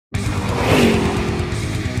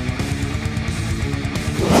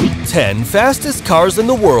10 Fastest Cars in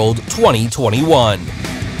the World 2021.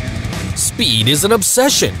 Speed is an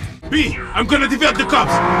obsession. B, I'm gonna defeat the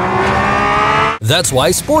cops! That's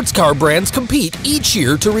why sports car brands compete each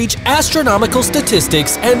year to reach astronomical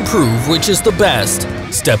statistics and prove which is the best.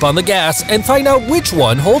 Step on the gas and find out which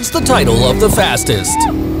one holds the title of the fastest.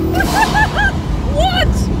 What?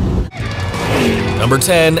 Number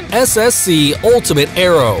 10, SSC Ultimate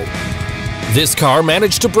Aero. This car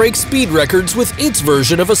managed to break speed records with its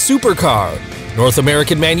version of a supercar. North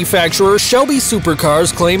American manufacturer Shelby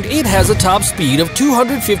Supercars claimed it has a top speed of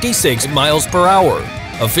 256 miles per hour,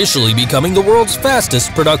 officially becoming the world's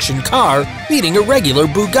fastest production car, beating a regular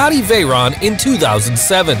Bugatti Veyron in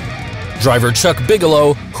 2007. Driver Chuck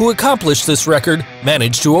Bigelow, who accomplished this record,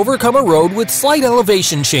 managed to overcome a road with slight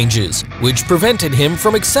elevation changes, which prevented him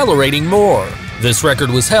from accelerating more. This record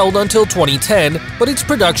was held until 2010, but its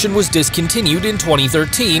production was discontinued in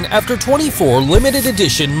 2013 after 24 limited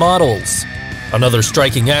edition models. Another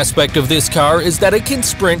striking aspect of this car is that it can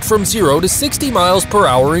sprint from 0 to 60 miles per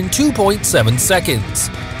hour in 2.7 seconds.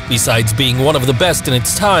 Besides being one of the best in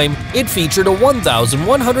its time, it featured a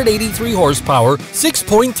 1,183 horsepower,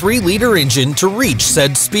 6.3-liter engine to reach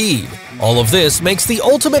said speed. All of this makes the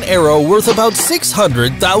Ultimate Aero worth about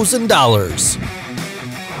 $600,000.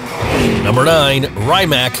 Number 9,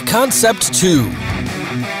 Rimac Concept 2.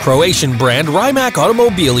 Croatian brand Rimac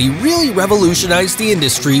Automobili really revolutionized the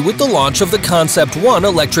industry with the launch of the Concept 1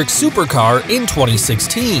 electric supercar in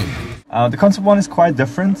 2016. The Concept 1 is quite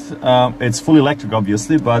different. It's fully electric,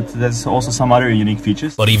 obviously, but there's also some other unique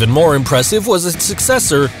features. But even more impressive was its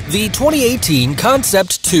successor, the 2018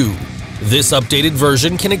 Concept 2. This updated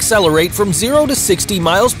version can accelerate from 0 to 60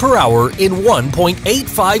 miles per hour in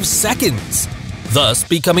 1.85 seconds, thus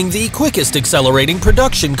becoming the quickest accelerating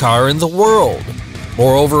production car in the world.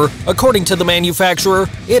 Moreover, according to the manufacturer,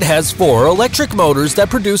 it has 4 electric motors that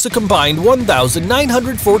produce a combined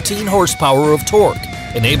 1,914 horsepower of torque,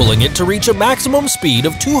 enabling it to reach a maximum speed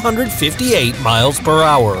of 258 miles per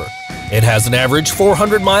hour. It has an average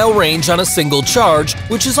 400-mile range on a single charge,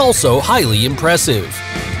 which is also highly impressive.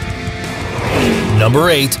 Number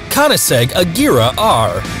 8, Koenigsegg Agera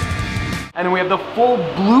R. And then we have the full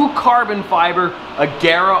blue carbon fiber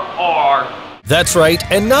Agera R. That's right,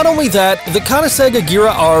 and not only that, the Koenigsegg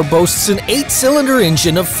Agera R boasts an 8-cylinder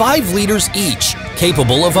engine of 5 liters each,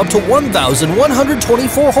 capable of up to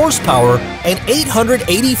 1,124 horsepower and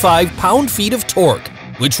 885 pound-feet of torque,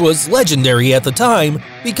 which was legendary at the time,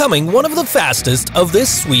 becoming one of the fastest of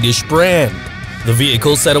this Swedish brand. The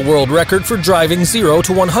vehicle set a world record for driving 0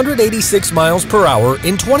 to 186 miles per hour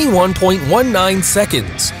in 21.19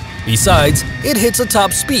 seconds. Besides, it hits a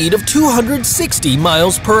top speed of 260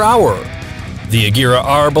 miles per hour. The Agera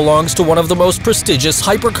R belongs to one of the most prestigious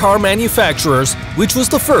hypercar manufacturers, which was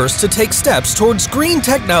the first to take steps towards green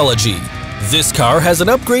technology. This car has an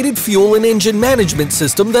upgraded fuel and engine management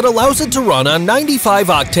system that allows it to run on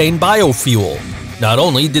 95-octane biofuel. Not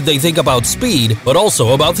only did they think about speed, but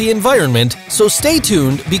also about the environment, so stay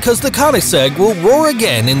tuned because the Koenigsegg will roar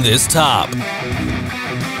again in this top.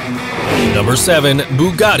 Number 7,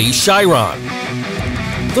 Bugatti Chiron.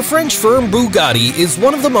 The French firm Bugatti is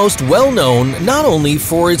one of the most well-known not only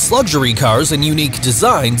for its luxury cars and unique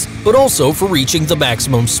designs, but also for reaching the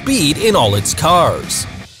maximum speed in all its cars.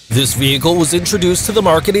 This vehicle was introduced to the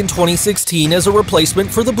market in 2016 as a replacement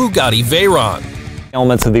for the Bugatti Veyron.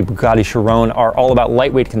 Elements of the Bugatti Chiron are all about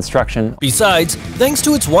lightweight construction. Besides, thanks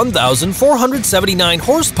to its 1,479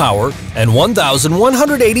 horsepower and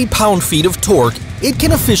 1,180 pound-feet of torque, it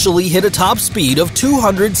can officially hit a top speed of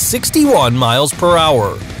 261 miles per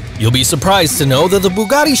hour. You'll be surprised to know that the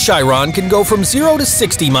Bugatti Chiron can go from 0 to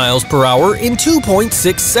 60 miles per hour in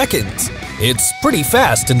 2.6 seconds. It's pretty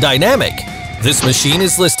fast and dynamic. This machine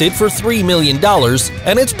is listed for $3 million,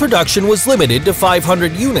 and its production was limited to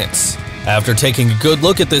 500 units. After taking a good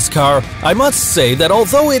look at this car, I must say that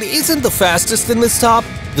although it isn't the fastest in this top,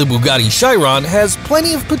 the Bugatti Chiron has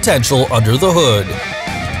plenty of potential under the hood.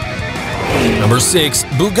 Number 6,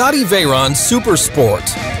 Bugatti Veyron Super Sport.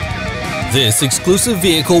 This exclusive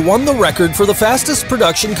vehicle won the record for the fastest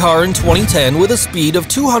production car in 2010 with a speed of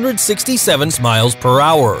 267 miles per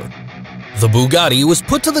hour. The Bugatti was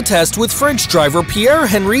put to the test with French driver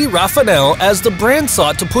Pierre-Henri Raffanel as the brand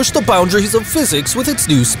sought to push the boundaries of physics with its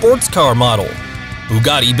new sports car model.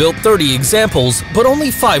 Bugatti built 30 examples, but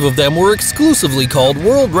only 5 of them were exclusively called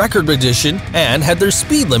World Record Edition and had their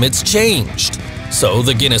speed limits changed. So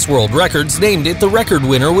the Guinness World Records named it the record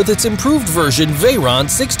winner with its improved version Veyron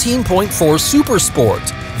 16.4 Super Sport.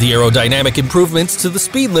 The aerodynamic improvements to the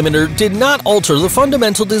speed limiter did not alter the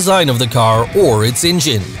fundamental design of the car or its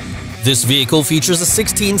engine. This vehicle features a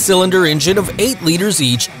 16-cylinder engine of 8 liters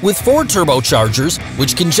each with 4 turbochargers,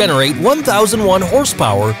 which can generate 1,001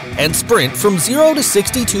 horsepower and sprint from 0 to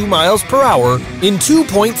 62 miles per hour in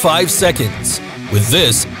 2.5 seconds. With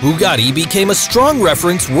this, Bugatti became a strong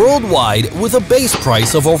reference worldwide with a base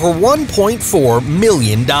price of over $1.4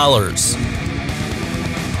 million.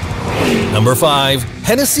 Number 5.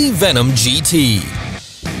 Hennessy Venom GT.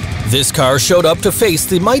 This car showed up to face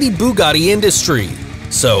the mighty Bugatti industry.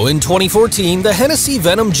 So, in 2014, the Hennessy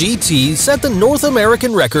Venom GT set the North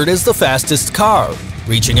American record as the fastest car,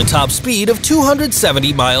 reaching a top speed of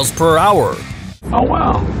 270 miles per hour. Oh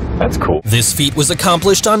wow, that's cool. This feat was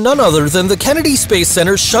accomplished on none other than the Kennedy Space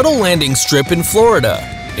Center's shuttle landing strip in Florida.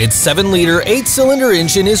 Its 7-liter, 8-cylinder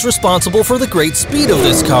engine is responsible for the great speed of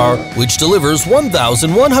this car, which delivers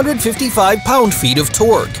 1,155 pound-feet of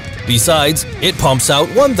torque. Besides, it pumps out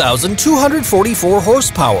 1,244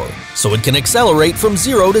 horsepower, so it can accelerate from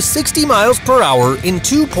 0 to 60 miles per hour in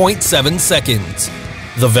 2.7 seconds.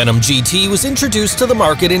 The Venom GT was introduced to the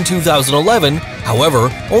market in 2011,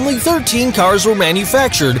 however, only 13 cars were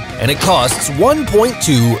manufactured and it costs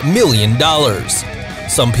 $1.2 million.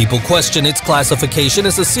 Some people question its classification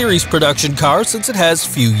as a series production car since it has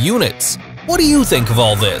few units. What do you think of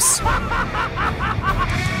all this?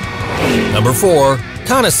 Number 4.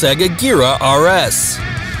 Koenigsegg Agera RS.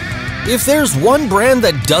 If there's one brand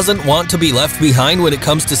that doesn't want to be left behind when it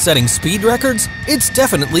comes to setting speed records, it's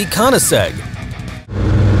definitely Koenigsegg.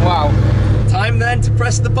 Wow. Time then to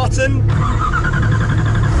press the button.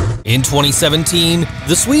 In 2017,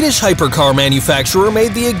 the Swedish hypercar manufacturer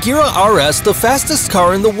made the Agera RS the fastest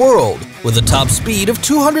car in the world, with a top speed of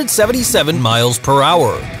 277 miles per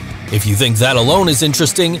hour. If you think that alone is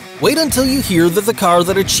interesting, wait until you hear that the car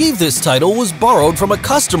that achieved this title was borrowed from a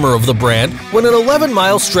customer of the brand when an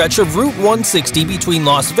 11-mile stretch of Route 160 between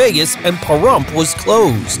Las Vegas and Pahrump was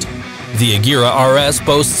closed. The Agera RS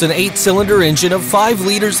boasts an 8-cylinder engine of 5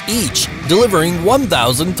 liters each, delivering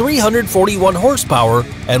 1,341 horsepower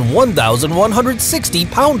and 1,160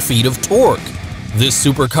 pound-feet of torque. This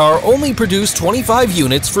supercar only produced 25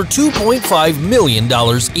 units for $2.5 million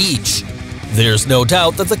each. There's no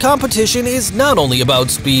doubt that the competition is not only about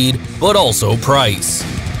speed, but also price.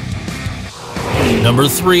 Number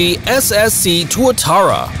 3. SSC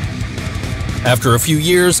Tuatara. After a few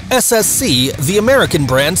years, SSC, the American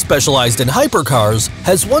brand specialized in hypercars,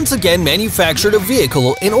 has once again manufactured a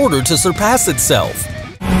vehicle in order to surpass itself.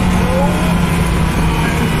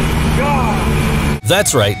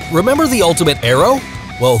 That's right, remember the Ultimate Arrow?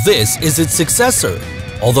 Well, this is its successor.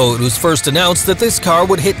 Although it was first announced that this car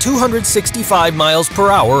would hit 265 miles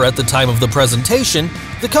per hour at the time of the presentation,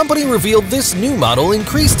 the company revealed this new model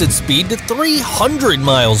increased its speed to 300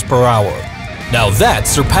 miles per hour. Now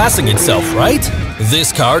that's surpassing itself, right?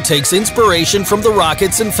 This car takes inspiration from the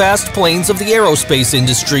rockets and fast planes of the aerospace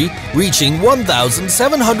industry, reaching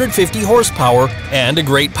 1,750 horsepower and a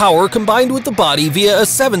great power combined with the body via a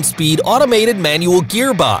 7-speed automated manual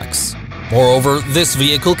gearbox. Moreover, this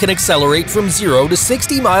vehicle can accelerate from 0 to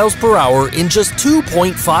 60 miles per hour in just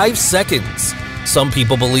 2.5 seconds. Some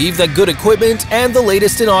people believe that good equipment and the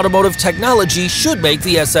latest in automotive technology should make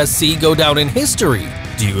the SSC go down in history.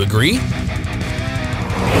 Do you agree?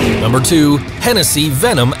 Number 2. Hennessy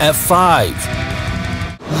Venom F5.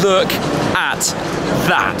 Look at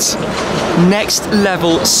that. Next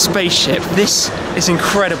level spaceship. This is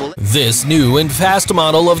incredible. This new and fast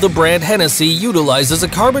model of the brand Hennessy utilizes a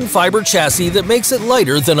carbon fiber chassis that makes it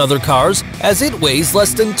lighter than other cars, as it weighs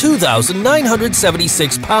less than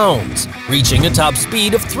 2,976 pounds, reaching a top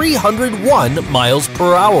speed of 301 miles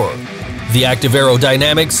per hour. The active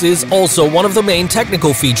aerodynamics is also one of the main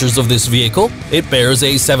technical features of this vehicle. It bears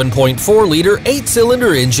a 7.4-liter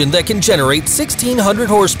 8-cylinder engine that can generate 1,600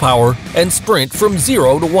 horsepower and sprint from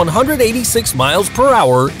 0 to 186 miles per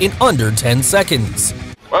hour in under 10 seconds.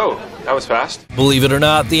 Whoa, that was fast. Believe it or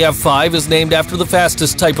not, the F5 is named after the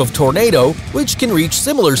fastest type of tornado, which can reach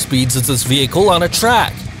similar speeds as this vehicle on a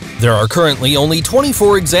track. There are currently only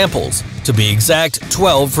 24 examples, to be exact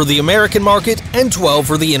 12 for the American market and 12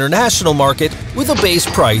 for the international market, with a base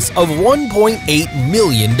price of $1.8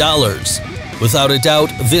 million. Without a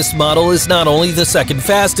doubt, this model is not only the second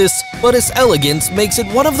fastest, but its elegance makes it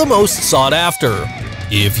one of the most sought after.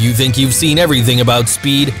 If you think you've seen everything about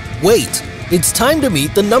speed, wait, it's time to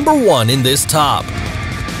meet the number 1 in this top.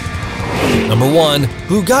 Number 1.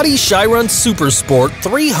 Bugatti Chiron Supersport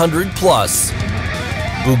 300+.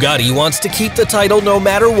 Bugatti wants to keep the title no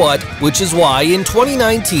matter what, which is why in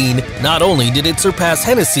 2019, not only did it surpass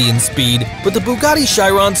Hennessy in speed, but the Bugatti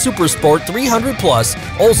Chiron Supersport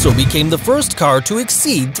 300+ also became the first car to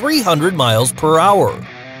exceed 300 miles per hour.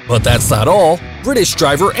 But that's not all. British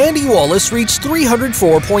driver Andy Wallace reached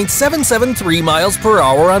 304.773 miles per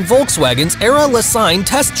hour on Volkswagen's Era Lausanne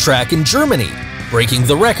test track in Germany, breaking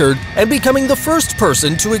the record and becoming the first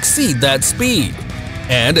person to exceed that speed.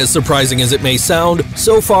 And as surprising as it may sound,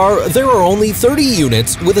 so far there are only 30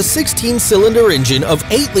 units with a 16-cylinder engine of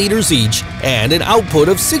 8 liters each and an output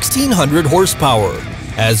of 1,600 horsepower.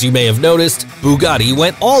 As you may have noticed, Bugatti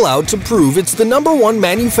went all out to prove it's the #1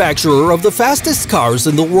 manufacturer of the fastest cars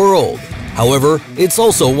in the world. However, it's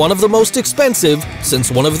also one of the most expensive,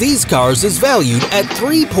 since one of these cars is valued at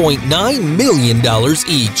 $3.9 million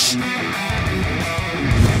each.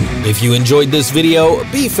 If you enjoyed this video,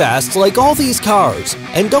 be fast like all these cars,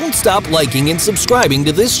 and don't stop liking and subscribing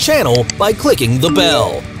to this channel by clicking the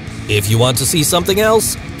bell. If you want to see something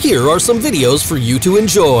else, here are some videos for you to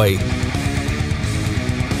enjoy.